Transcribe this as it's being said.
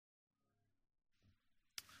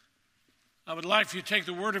I would like for you to take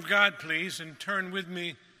the Word of God, please, and turn with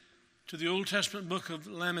me to the Old Testament book of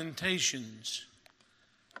Lamentations.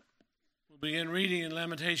 We'll begin reading in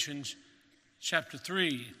Lamentations chapter 3.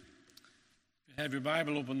 If you have your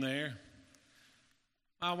Bible open there.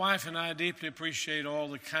 My wife and I deeply appreciate all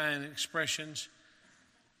the kind expressions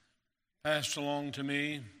passed along to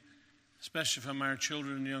me, especially from our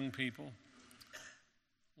children and young people.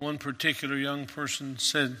 One particular young person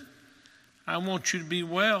said, "I want you to be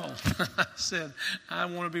well." I said, "I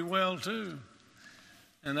want to be well too.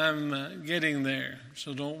 And I'm getting there,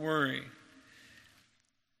 so don't worry."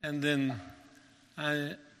 And then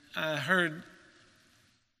I heard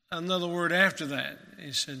another word after that.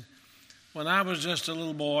 He said, "When I was just a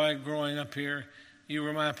little boy growing up here, you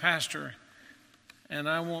were my pastor. And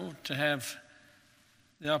I want to have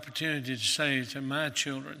the opportunity to say to my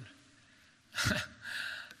children,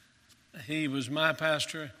 he was my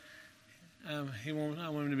pastor. I want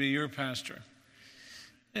him to be your pastor."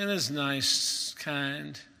 And it's nice,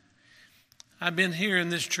 kind. I've been here in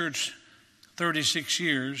this church 36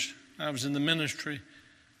 years. I was in the ministry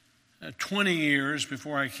 20 years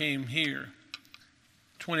before I came here,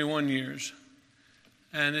 21 years.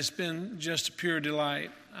 And it's been just a pure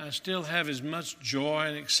delight. I still have as much joy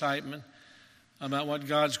and excitement about what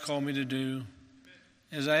God's called me to do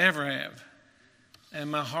as I ever have. And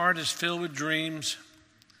my heart is filled with dreams.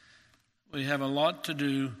 We have a lot to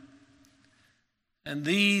do. And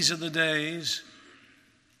these are the days,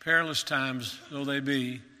 perilous times though they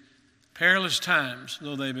be,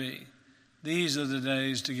 these are the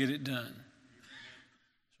days to get it done.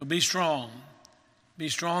 So be strong. Be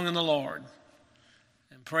strong in the Lord.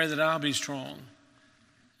 And pray that I'll be strong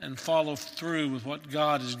and follow through with what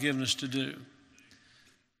God has given us to do.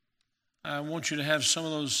 I want you to have some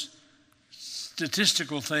of those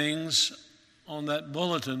statistical things on that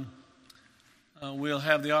bulletin. We'll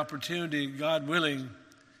have the opportunity, God willing.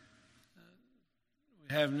 We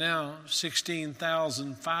have now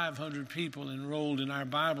 16,500 people enrolled in our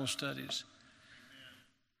Bible studies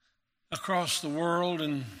across the world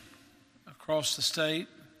and across the state,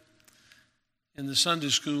 in the Sunday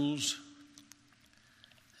schools.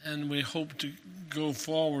 And we hope to go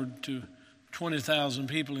forward to 20,000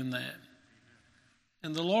 people in that.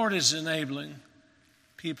 And the Lord is enabling.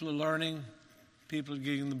 People are learning. People are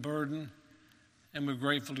getting the burden. And we're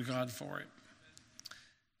grateful to God for it.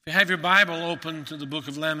 If you have your Bible open to the book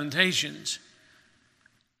of Lamentations,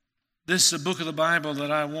 this is a book of the Bible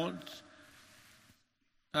that I want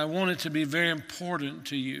it to be very important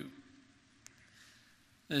to you.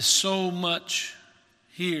 There's so much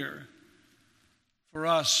here for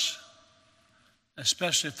us,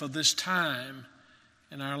 especially for this time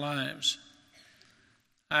in our lives.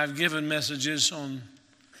 I've given messages on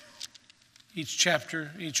each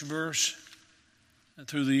chapter, each verse,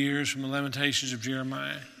 through the years from the Lamentations of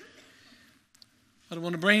Jeremiah. But I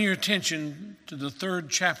want to bring your attention to the 3rd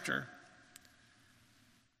chapter.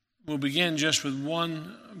 We'll begin just with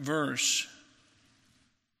one verse.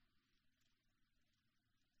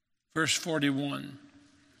 Verse 41.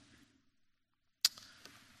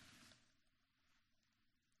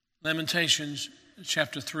 Lamentations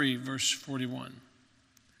chapter 3, verse 41.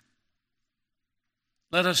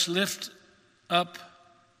 "Let us lift up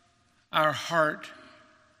our heart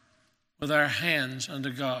with our hands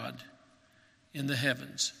unto God in the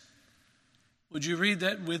heavens." Would you read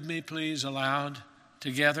that with me, please, aloud,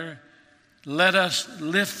 together? Let us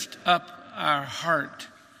lift up our heart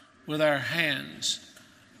with our hands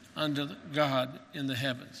unto God in the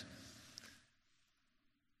heavens.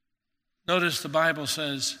 Notice the Bible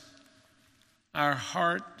says, our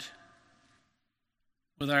heart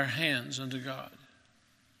with our hands unto God.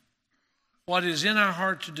 What is in our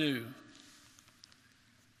heart to do,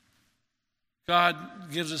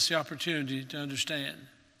 God gives us the opportunity to understand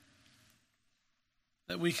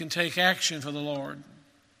that we can take action for the Lord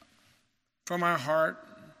from our heart,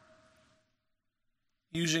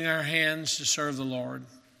 using our hands to serve the Lord.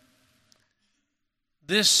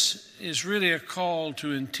 This is really a call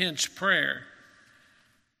to intense prayer.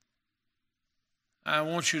 I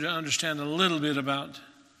want you to understand a little bit about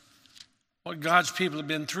what God's people have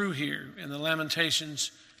been through here in the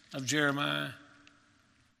Lamentations of Jeremiah.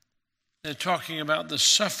 They're talking about the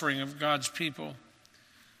suffering of God's people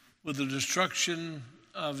with the destruction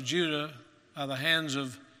of Judah by the hands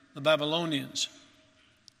of the Babylonians.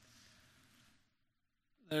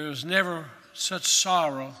 There was never such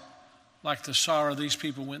sorrow like the sorrow these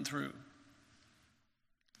people went through.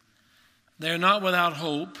 They're not without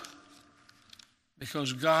hope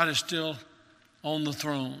because God is still on the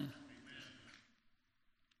throne.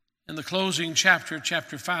 In the closing chapter,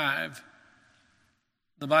 chapter 5,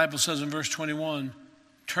 The Bible says in verse 21,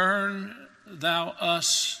 "Turn thou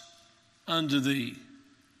us unto thee,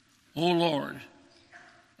 O Lord,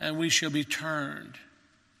 and we shall be turned.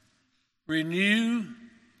 Renew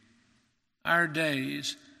our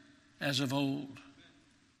days as of old."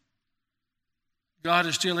 God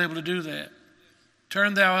is still able to do that.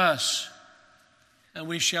 Turn thou us, and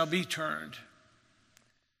we shall be turned.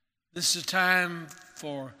 This is a time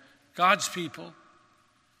for God's people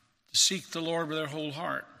to seek the Lord with their whole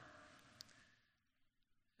heart.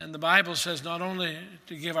 And the Bible says not only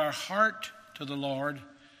to give our heart to the Lord,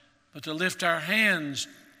 but to lift our hands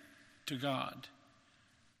to God.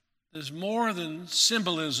 There's more than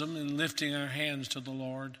symbolism in lifting our hands to the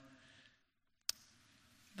Lord.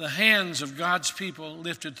 The hands of God's people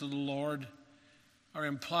lifted to the Lord are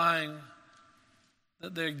implying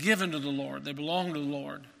that they're given to the Lord. They belong to the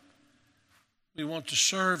Lord. We want to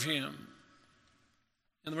serve Him.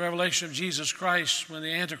 In the revelation of Jesus Christ, when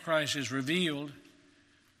the Antichrist is revealed,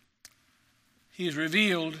 He is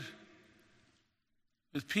revealed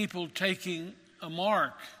with people taking a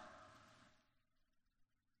mark.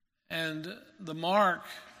 And the mark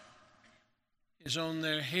is on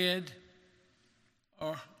their head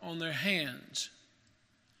or on their hands.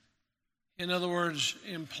 In other words,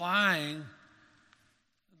 implying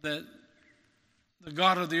that the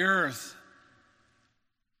God of the earth,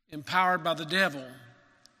 empowered by the devil,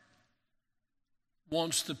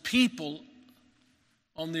 wants the people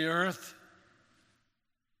on the earth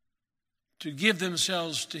to give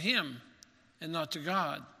themselves to Him and not to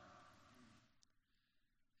God.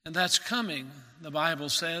 And that's coming, the Bible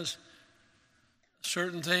says.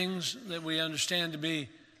 Certain things that we understand to be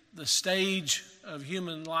the stage of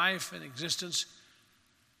human life and existence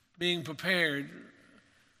being prepared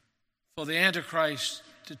for the Antichrist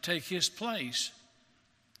to take his place.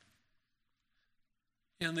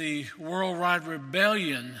 In the worldwide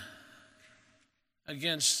rebellion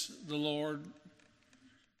against the Lord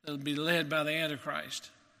that will be led by the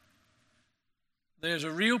Antichrist, there's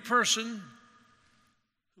a real person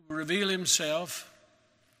who will reveal himself,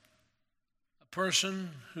 a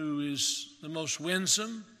person who is the most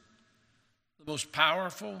winsome, the most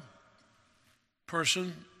powerful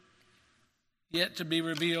person yet to be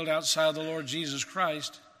revealed outside the Lord Jesus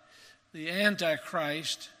Christ, the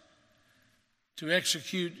Antichrist, to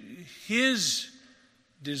execute his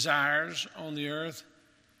desires on the earth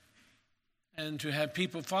and to have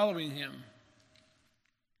people following him.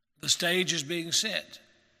 The stage is being set.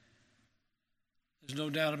 There's no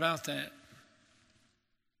doubt about that.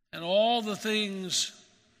 And all the things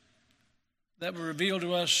that were revealed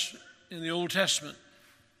to us in the Old Testament,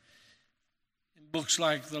 in books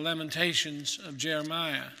like the Lamentations of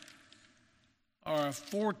Jeremiah, are a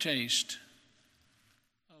foretaste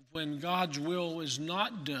of when God's will is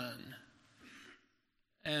not done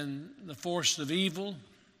and the force of evil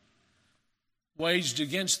waged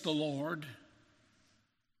against the Lord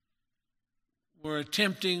were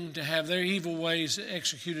attempting to have their evil ways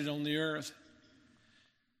executed on the earth.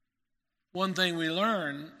 One thing we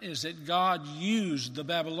learn is that God used the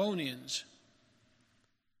Babylonians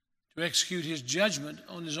to execute his judgment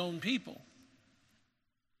on his own people.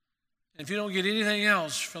 And if you don't get anything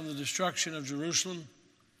else from the destruction of Jerusalem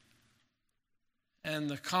and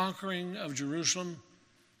the conquering of Jerusalem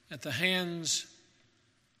at the hands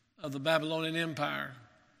of the Babylonian Empire,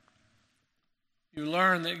 you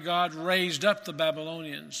learn that God raised up the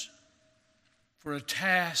Babylonians for a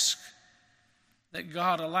task that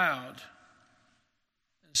God allowed.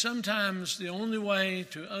 And sometimes the only way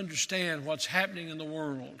to understand what's happening in the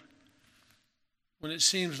world when it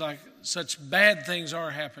seems like such bad things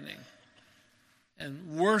are happening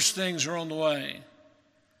and worse things are on the way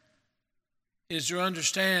is to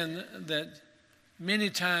understand that many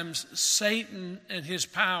times Satan and his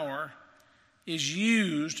power is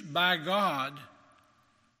used by God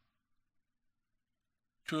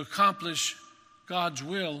to accomplish God's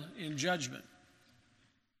will in judgment.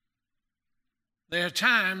 There are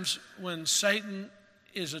times when Satan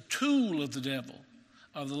is a tool of the devil,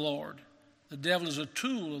 of the Lord. The devil is a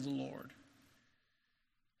tool of the Lord.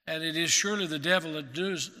 And it is surely the devil that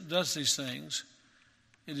does these things.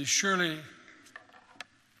 It is surely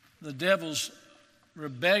the devil's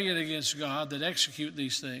rebellion against God that execute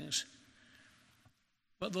these things.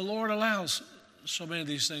 But the Lord allows so many of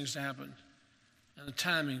these things to happen and the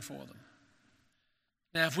timing for them.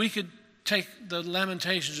 Now, if we could take the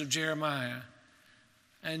Lamentations of Jeremiah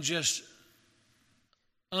and just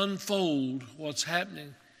unfold what's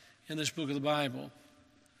happening in this book of the Bible,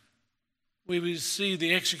 we would see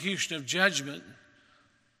the execution of judgment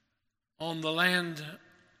on the land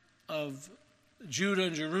of Judah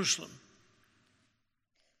and Jerusalem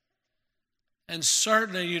And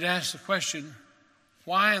certainly you'd ask the question,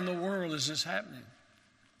 why in the world is this happening?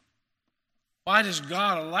 Why does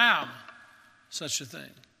God allow such a thing?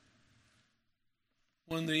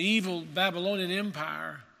 When the evil Babylonian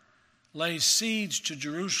Empire lays siege to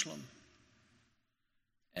Jerusalem,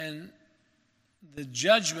 and the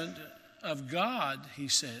judgment of God, he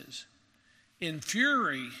says, in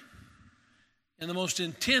fury, in the most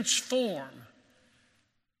intense form,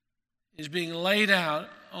 is being laid out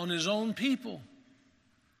on his own people.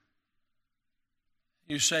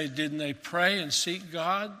 You say, didn't they pray and seek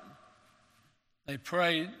God? They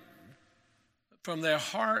prayed from their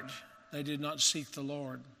heart. They did not seek the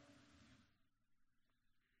Lord.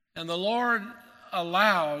 And the Lord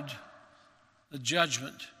allowed the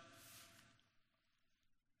judgment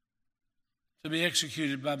to be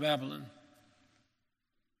executed by Babylon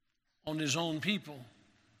on his own people.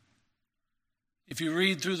 If you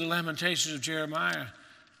read through the Lamentations of Jeremiah,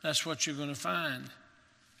 that's what you're going to find.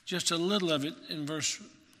 Just a little of it in verse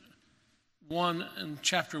 1 in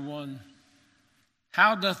chapter 1.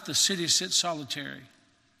 How doth the city sit solitary,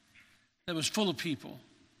 that was full of people?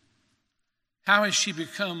 How has she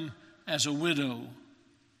become as a widow?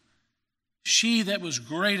 She that was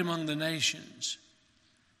great among the nations,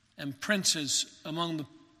 and princess among the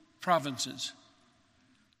provinces.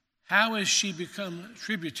 How has she become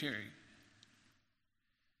tributary?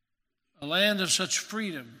 A land of such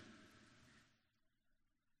freedom.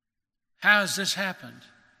 How has this happened?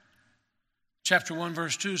 Chapter 1,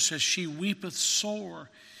 verse 2 says, she weepeth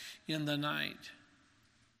sore in the night,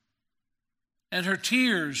 and her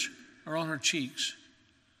tears are on her cheeks.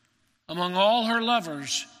 Among all her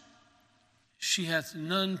lovers, she hath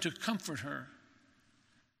none to comfort her.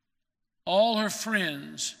 All her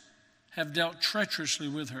friends have dealt treacherously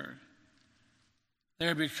with her. They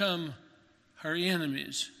are become her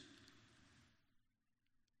enemies.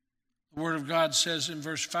 The Word of God says in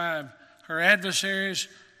verse 5, her adversaries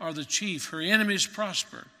are the chief, her enemies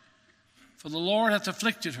prosper. For the Lord hath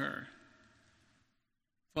afflicted her.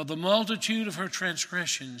 For the multitude of her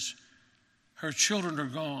transgressions, her children are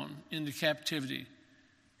gone into captivity,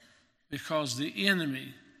 because the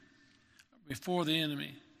enemy, before the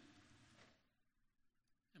enemy.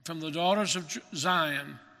 And from the daughters of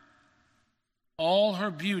Zion, all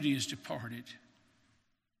her beauty is departed.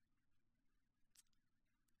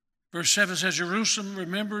 Verse 7 says, Jerusalem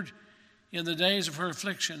remembered in the days of her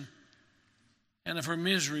affliction and of her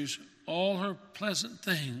miseries all her pleasant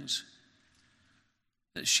things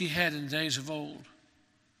that she had in days of old,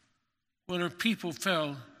 when her people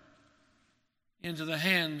fell into the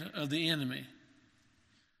hand of the enemy,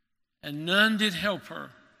 and none did help her.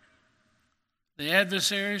 The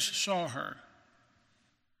adversaries saw her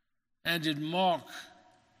and did mock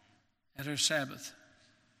at her Sabbath.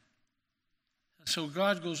 And so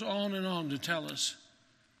God goes on and on to tell us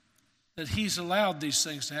that he's allowed these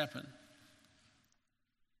things to happen.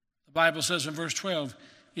 The Bible says in verse 12,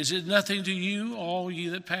 is it nothing to you, all ye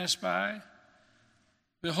that pass by?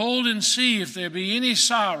 Behold and see if there be any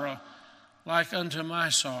sorrow like unto my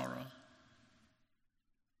sorrow,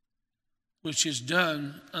 which is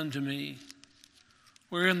done unto me,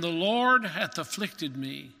 wherein the Lord hath afflicted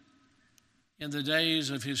me in the days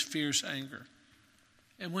of his fierce anger.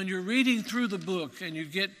 And when you're reading through the book and you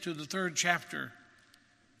get to the 3rd chapter,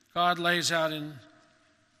 God lays out in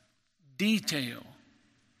detail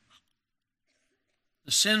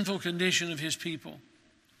the sinful condition of his people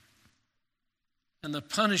and the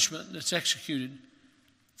punishment that's executed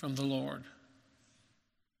from the Lord.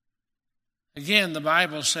 Again, the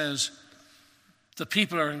Bible says the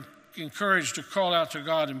people are encouraged to call out to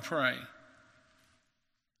God and pray.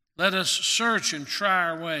 Let us search and try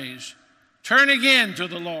our ways. Turn again to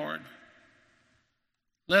the Lord.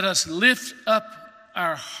 Let us lift up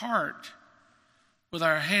our heart with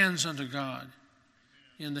our hands unto God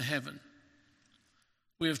in the heaven.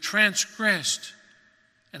 We have transgressed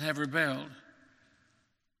and have rebelled,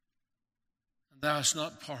 and thou hast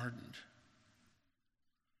not pardoned.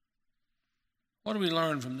 What do we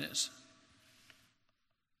learn from this?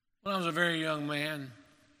 When I was a very young man,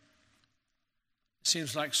 it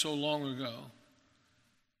seems like so long ago,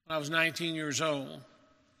 when I was 19 years old,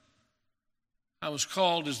 I was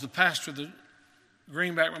called as the pastor of the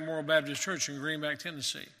Greenback Memorial Baptist Church in Greenback,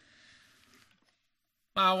 Tennessee.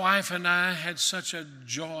 My wife and I had such a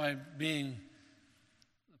joy being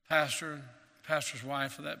the pastor's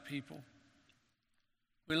wife of that people.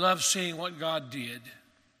 We loved seeing what God did.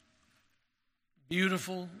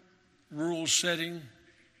 Beautiful rural setting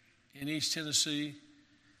in East Tennessee,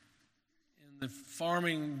 in the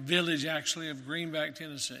farming village, actually, of Greenback,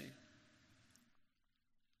 Tennessee.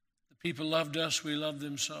 The people loved us, we loved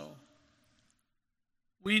them so.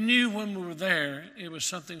 We knew when we were there it was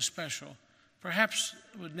something special. Perhaps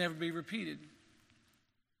it would never be repeated.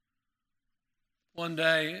 One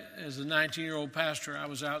day, as a 19-year-old pastor, I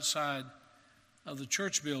was outside of the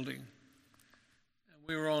church building.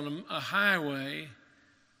 We were on a highway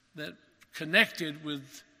that connected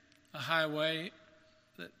with a highway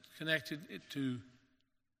that connected it to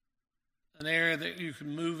an area that you could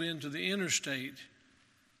move into the interstate,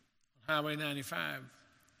 Highway 95.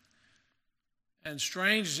 And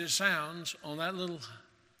strange as it sounds, on that little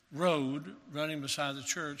road running beside the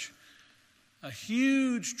church, a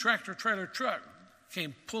huge tractor-trailer truck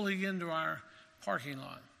came pulling into our parking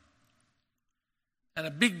lot. And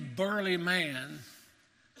a big burly man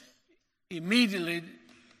immediately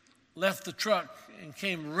left the truck and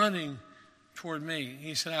came running toward me.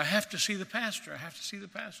 He said, "I have to see the pastor. I have to see the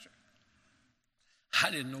pastor." I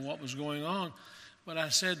didn't know what was going on, but I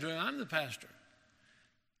said to him, "I'm the pastor."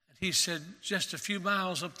 And he said, "Just a few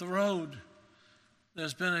miles up the road,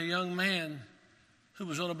 there's been a young man who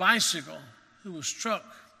was on a bicycle who was struck.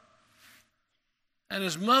 And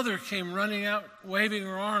his mother came running out, waving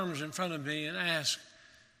her arms in front of me and asked,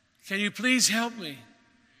 'Can you please help me?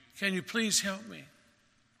 Can you please help me?'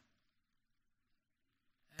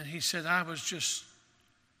 And he said, I was just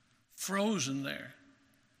frozen there.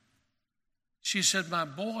 She said, 'My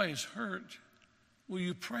boy is hurt. Will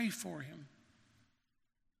you pray for him?'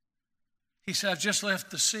 He said, 'I've just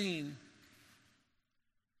left the scene,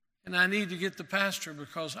 and I need to get the pastor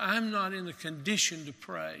because I'm not in the condition to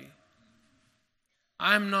pray.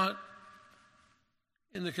 I'm not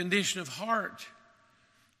in the condition of heart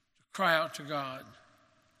to cry out to God.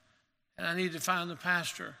 And I need to find the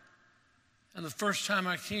pastor.' And the first time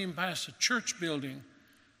I came past a church building,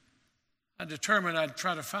 I determined I'd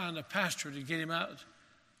try to find a pastor to get him out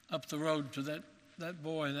up the road to that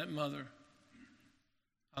boy and that mother.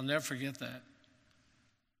 I'll never forget that.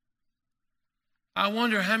 I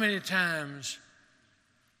wonder how many times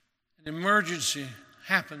an emergency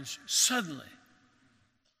happens suddenly,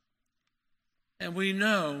 and we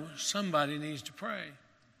know somebody needs to pray.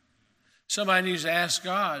 Somebody needs to ask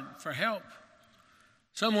God for help.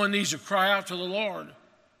 Someone needs to cry out to the Lord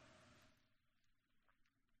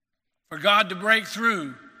for God to break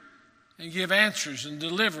through and give answers and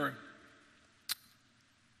deliver.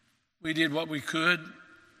 We did what we could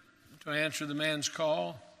to answer the man's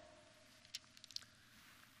call.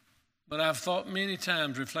 But I've thought many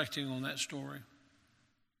times, reflecting on that story,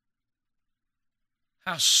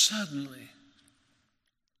 how suddenly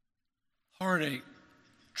heartache,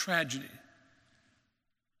 tragedy,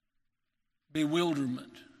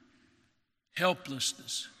 bewilderment,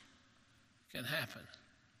 helplessness can happen.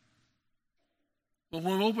 But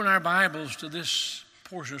when we open our Bibles to this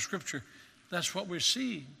portion of Scripture, that's what we're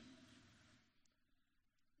seeing.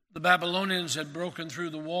 The Babylonians had broken through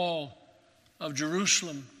the wall of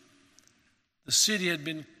Jerusalem. The city had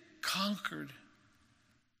been conquered.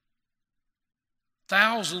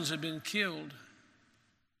 Thousands had been killed.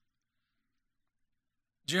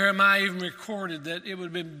 Jeremiah even recorded that it would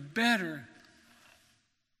have been better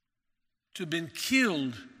to have been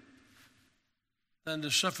killed than to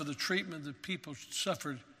suffer the treatment that people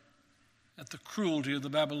suffered at the cruelty of the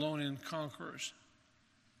Babylonian conquerors.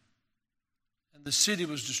 And the city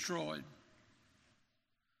was destroyed.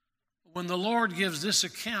 When the Lord gives this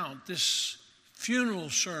account, this funeral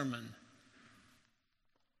sermon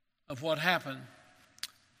of what happened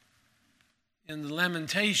in the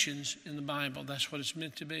Lamentations in the Bible, that's what it's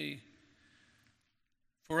meant to be.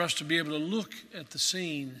 For us to be able to look at the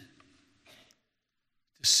scene,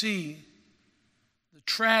 to see the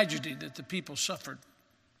tragedy that the people suffered,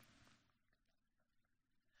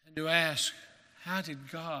 and to ask, how did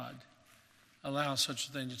God allow such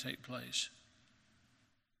a thing to take place?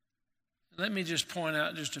 Let me just point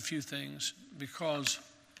out just a few things, because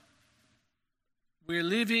we're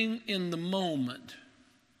living in the moment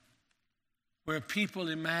where people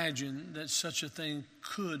imagine that such a thing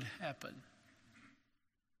could happen.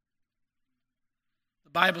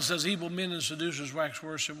 The Bible says evil men and seducers wax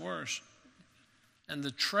worse and worse. And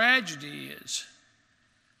the tragedy is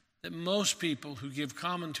that most people who give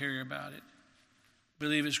commentary about it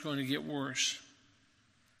believe it's going to get worse.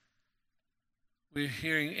 We're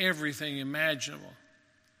hearing everything imaginable.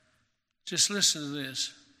 Just listen to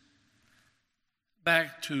this.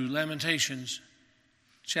 Back to Lamentations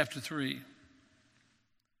chapter 3.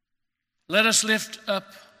 Let us lift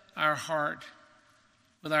up our heart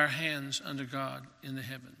with our hands unto God in the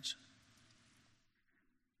heavens.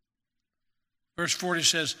 Verse 40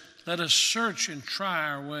 says, let us search and try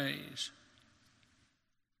our ways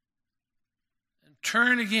and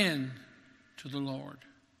turn again to the Lord.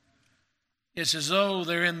 It's as though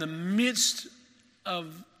they're in the midst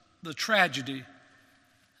of the tragedy.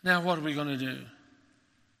 Now what are we going to do?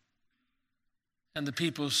 And the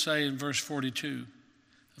people say in verse 42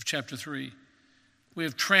 of chapter 3, we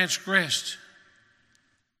have transgressed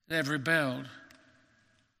and have rebelled.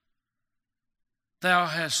 Thou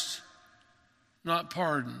hast not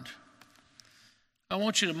pardoned. I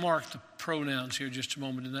want you to mark the pronouns here just a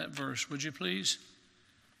moment in that verse, would you please?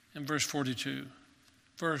 In verse 42.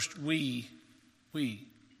 First, we.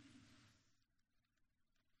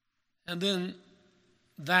 And then,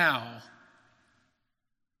 thou.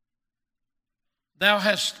 Thou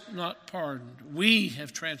hast not pardoned. We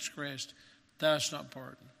have transgressed. Thou hast not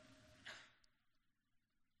pardoned.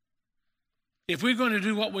 If we're going to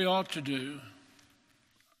do what we ought to do,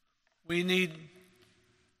 we need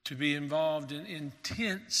to be involved in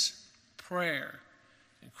intense prayer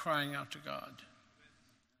and crying out to God.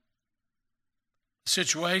 The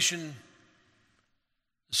situation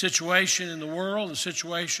in the world, the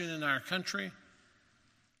situation in our country,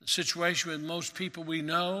 the situation with most people we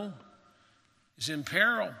know is in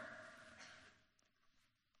peril.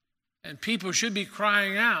 And people should be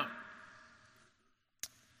crying out.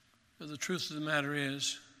 But the truth of the matter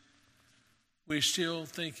is, we're still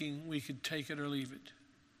thinking we could take it or leave it.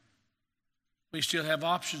 We still have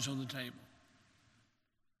options on the table.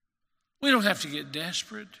 We don't have to get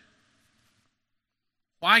desperate.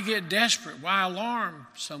 Why get desperate? Why alarm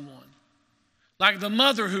someone? Like the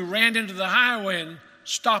mother who ran into the highway and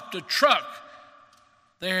stopped a truck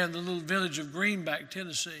there in the little village of Greenback,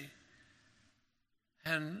 Tennessee,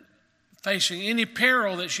 and facing any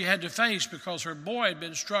peril that she had to face because her boy had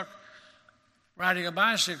been struck riding a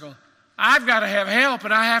bicycle. I've got to have help,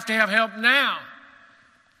 and I have to have help now.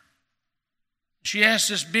 She asked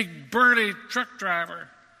this big burly truck driver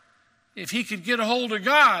if he could get a hold of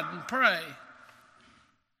God and pray.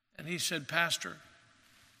 And he said, Pastor,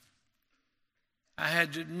 I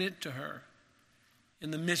had to admit to her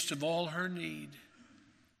in the midst of all her need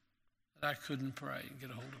that I couldn't pray and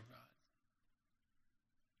get a hold of God.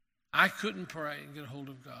 I couldn't pray and get a hold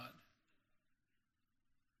of God.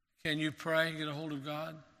 Can you pray and get a hold of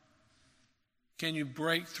God? Can you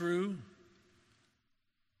break through?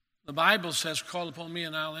 The Bible says, call upon me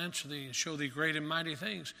and I'll answer thee and show thee great and mighty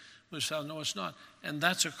things which thou knowest not. And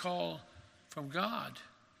that's a call from God.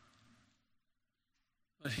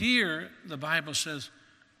 But here, the Bible says,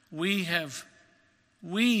 we have,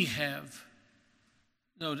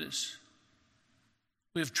 notice,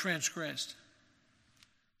 we have transgressed.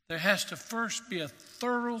 There has to first be a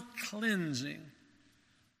thorough cleansing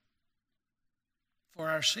for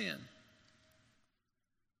our sin.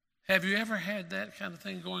 Have you ever had that kind of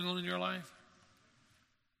thing going on in your life?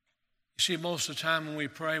 You see, most of the time when we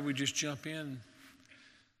pray, we just jump in and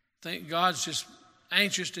think God's just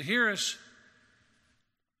anxious to hear us.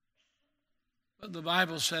 But the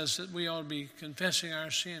Bible says that we ought to be confessing our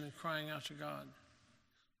sin and crying out to God.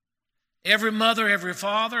 Every mother, every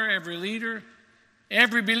father, every leader,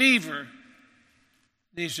 every believer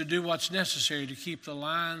needs to do what's necessary to keep the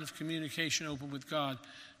line of communication open with God,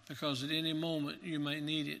 because at any moment you may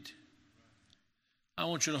need it. I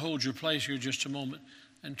want you to hold your place here just a moment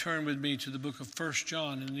and turn with me to the book of 1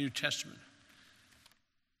 John in the New Testament.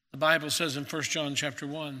 The Bible says in 1 John chapter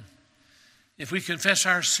 1, if we confess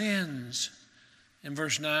our sins, in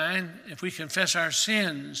verse 9, if we confess our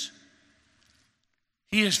sins,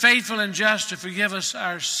 he is faithful and just to forgive us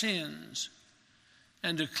our sins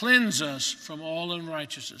and to cleanse us from all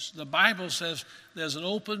unrighteousness. The Bible says there's an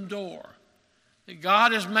open door, that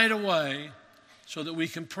God has made a way so that we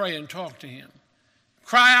can pray and talk to him.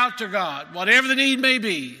 Cry out to God, whatever the need may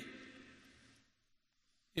be.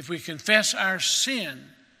 If we confess our sin,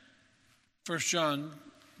 1 John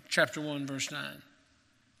chapter 1, verse 9,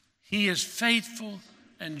 he is faithful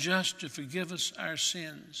and just to forgive us our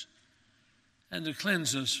sins and to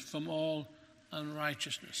cleanse us from all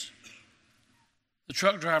unrighteousness. The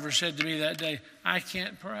truck driver said to me that day, I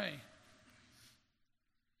can't pray.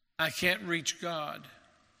 I can't reach God.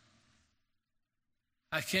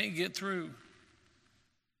 I can't get through.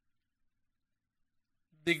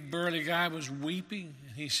 Big burly guy was weeping,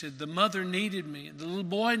 and he said, the mother needed me, the little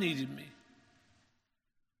boy needed me,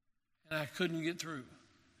 and I couldn't get through.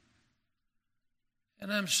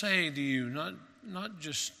 And I'm saying to you, not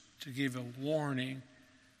just to give a warning,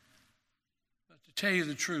 but to tell you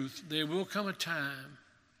the truth, there will come a time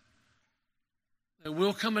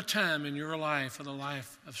in your life or the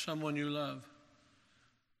life of someone you love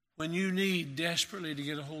when you need desperately to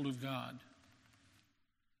get a hold of God.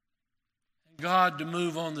 God to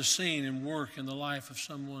move on the scene and work in the life of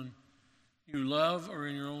someone you love or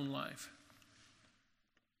in your own life.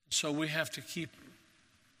 So we have to keep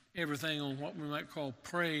everything on what we might call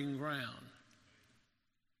praying ground,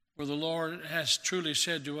 where the Lord has truly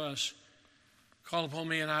said to us, call upon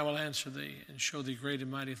me and I will answer thee and show thee great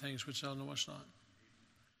and mighty things which thou knowest not.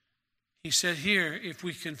 He said here, if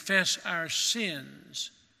we confess our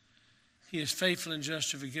sins, he is faithful and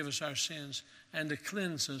just to forgive us our sins and to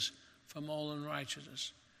cleanse us from all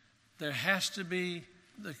unrighteousness. There has to be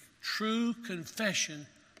the true confession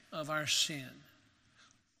of our sin.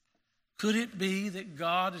 Could it be that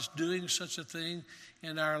God is doing such a thing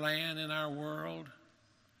in our land, in our world,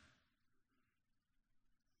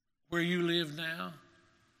 where you live now?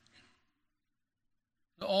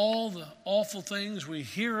 All the awful things we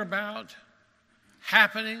hear about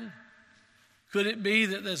happening, could it be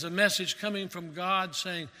that there's a message coming from God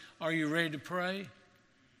saying, are you ready to pray?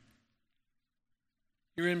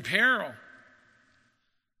 You're in peril.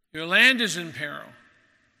 Your land is in peril.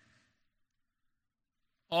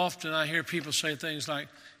 Often I hear people say things like,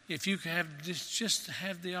 if you can just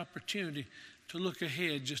have the opportunity to look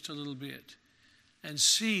ahead just a little bit and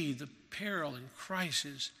see the peril and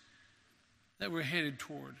crisis that we're headed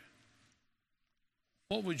toward,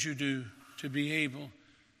 what would you do to be able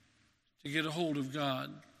to get a hold of God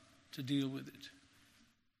to deal with it?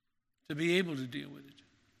 To be able to deal with it.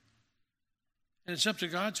 And it's up to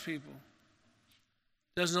God's people.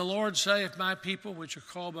 Doesn't the Lord say, if my people which are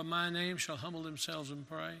called by my name shall humble themselves and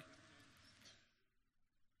pray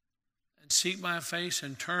and seek my face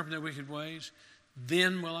and turn from their wicked ways,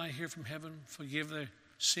 then will I hear from heaven, forgive their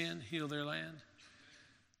sin, heal their land?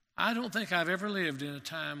 I don't think I've ever lived in a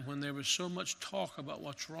time when there was so much talk about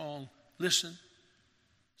what's wrong. Listen,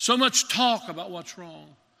 so much talk about what's wrong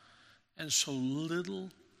and so little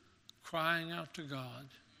crying out to God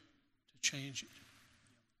to change it.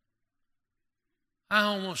 I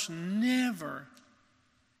almost never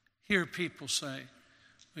hear people say,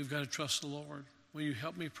 we've got to trust the Lord. Will you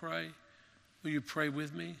help me pray? Will you pray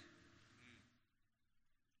with me?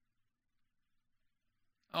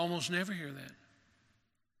 I almost never hear that.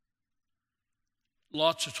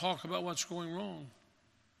 Lots of talk about what's going wrong,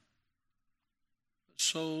 but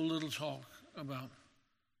so little talk about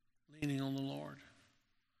leaning on the Lord.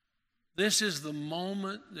 This is the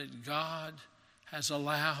moment that God has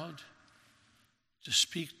allowed to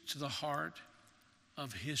speak to the heart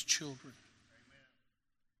of his children,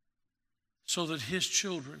 so that his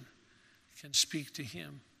children can speak to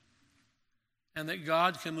him, and that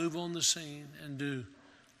God can move on the scene and do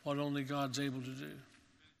what only God's able to do.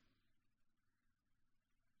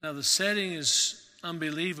 Now, the setting is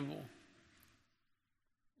unbelievable,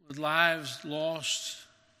 with lives lost,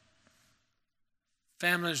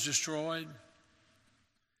 families destroyed,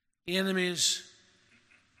 enemies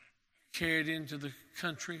carried into the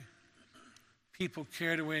country, people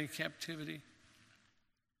carried away in captivity.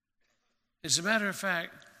 As a matter of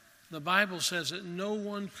fact, the Bible says that no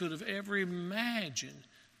one could have ever imagined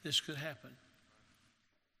this could happen.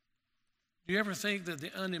 Do you ever think that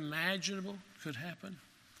the unimaginable could happen?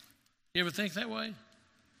 You ever think that way?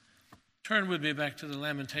 Turn with me back to the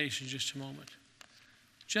Lamentations just a moment,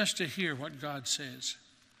 just to hear what God says.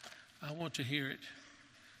 I want to hear it.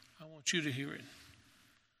 I want you to hear it.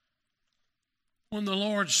 When the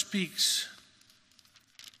Lord speaks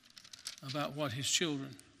about what his children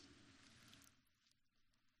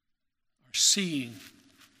are seeing,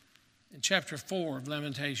 in chapter 4 of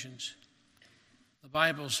Lamentations, the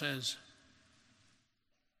Bible says,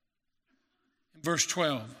 in verse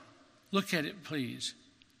 12, look at it, please.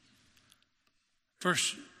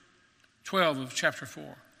 Verse 12 of chapter 4.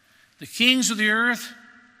 The kings of the earth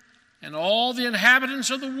and all the inhabitants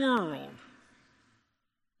of the world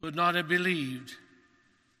would not have believed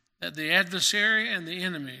that the adversary and the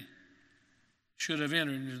enemy should have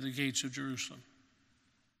entered into the gates of Jerusalem.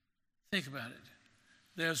 Think about it.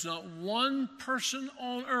 There's not one person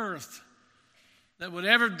on earth that would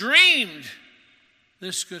ever dreamed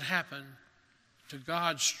this could happen to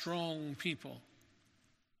God's strong people.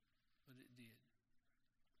 But it did.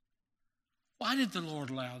 Why did the Lord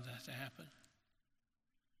allow that to happen?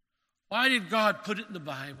 Why did God put it in the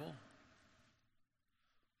Bible?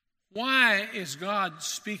 Why is God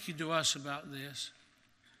speaking to us about this?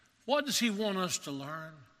 What does he want us to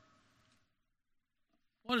learn?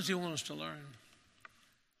 What does he want us to learn?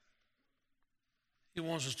 He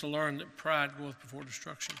wants us to learn that pride goeth before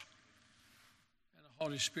destruction and a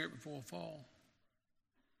haughty spirit before a fall.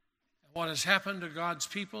 And what has happened to God's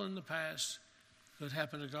people in the past could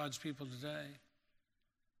happen to God's people today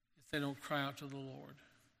if they don't cry out to the Lord.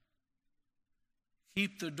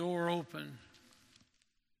 Keep the door open.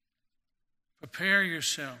 Prepare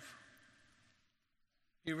yourself.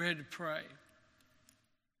 Be ready to pray.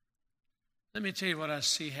 Let me tell you what I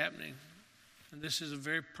see happening, and this is a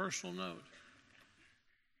very personal note.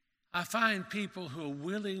 I find people who are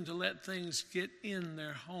willing to let things get in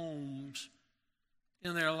their homes,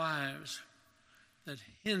 in their lives, that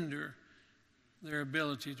hinder their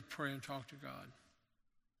ability to pray and talk to God.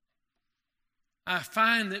 I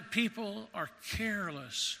find that people are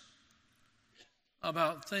careless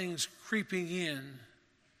about things creeping in,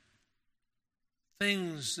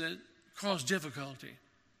 things that cause difficulty,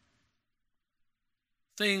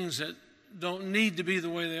 things that don't need to be the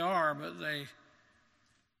way they are, but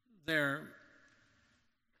they're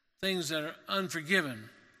things that are unforgiven.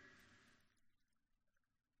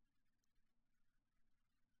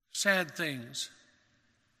 Sad things.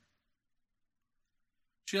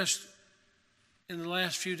 Just in the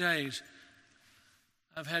last few days,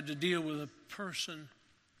 I've had to deal with a person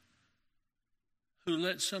who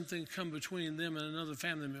let something come between them and another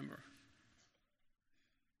family member.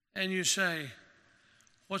 And you say,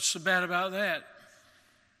 what's so bad about that?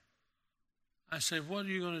 I say, what are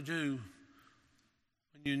you going to do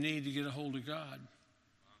when you need to get a hold of God?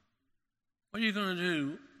 What are you going to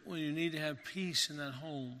do when you need to have peace in that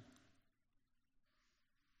home?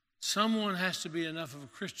 Someone has to be enough of a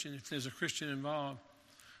Christian, if there's a Christian involved,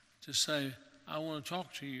 to say, I want to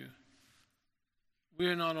talk to you.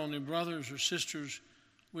 We're not only brothers or sisters,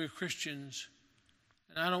 we're Christians.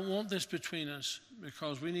 And I don't want this between us,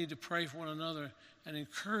 because we need to pray for one another and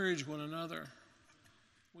encourage one another.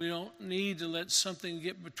 We don't need to let something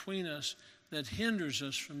get between us that hinders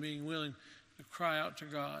us from being willing to cry out to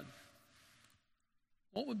God.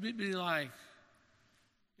 What would it be like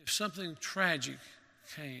if something tragic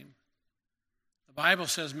came? The Bible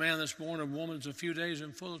says, man that's born of woman is a few days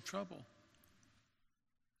and full of trouble.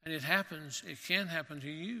 And it happens. It can happen to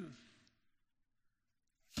you.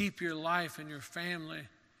 Keep your life and your family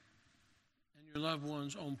and your loved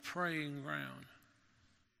ones on praying ground.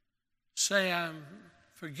 Say, I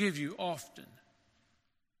forgive you often.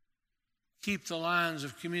 Keep the lines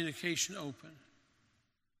of communication open.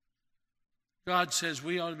 God says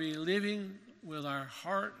we ought to be living with our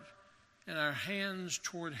heart and our hands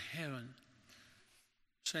toward heaven,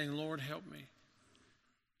 saying, Lord, help me.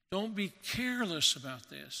 Don't be careless about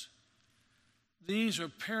this. These are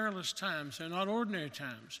perilous times. They're not ordinary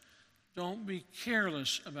times. Don't be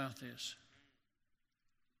careless about this.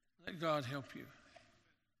 Let God help you.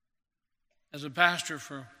 As a pastor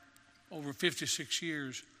for over 56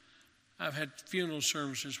 years, I've had funeral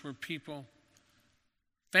services where people,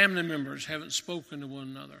 family members, haven't spoken to one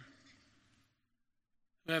another,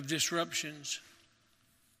 who have disruptions.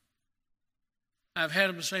 I've had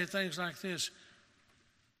them say things like this: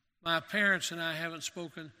 my parents and I haven't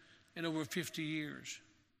spoken in over 50 years.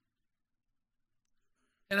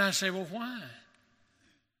 And I say, well, why?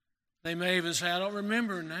 They may even say, I don't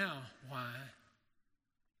remember now why.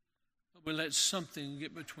 But we let something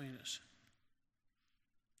get between us.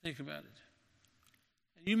 Think about it.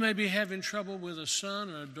 And you may be having trouble with a son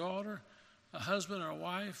or a daughter, a husband or a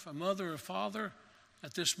wife, a mother or a father.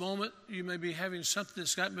 At this moment, you may be having something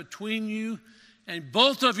that's gotten between you, and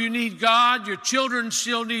both of you need God. Your children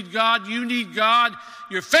still need God. You need God.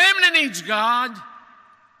 Your family needs God.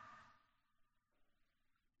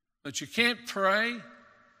 But you can't pray. You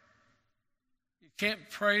can't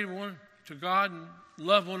pray to God and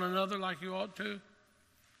love one another like you ought to,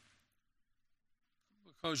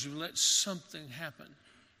 because you let something happen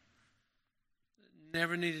that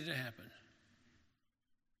never needed to happen.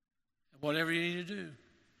 And whatever you need to do,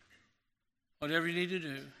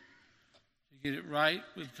 to get it right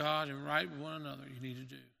with God and right with one another, you need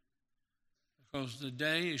to do. Because the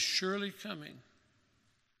day is surely coming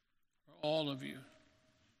for all of you.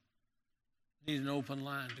 You need an open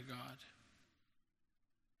line to God.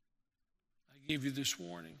 I give you this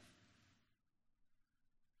warning.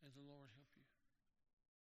 May the Lord help you.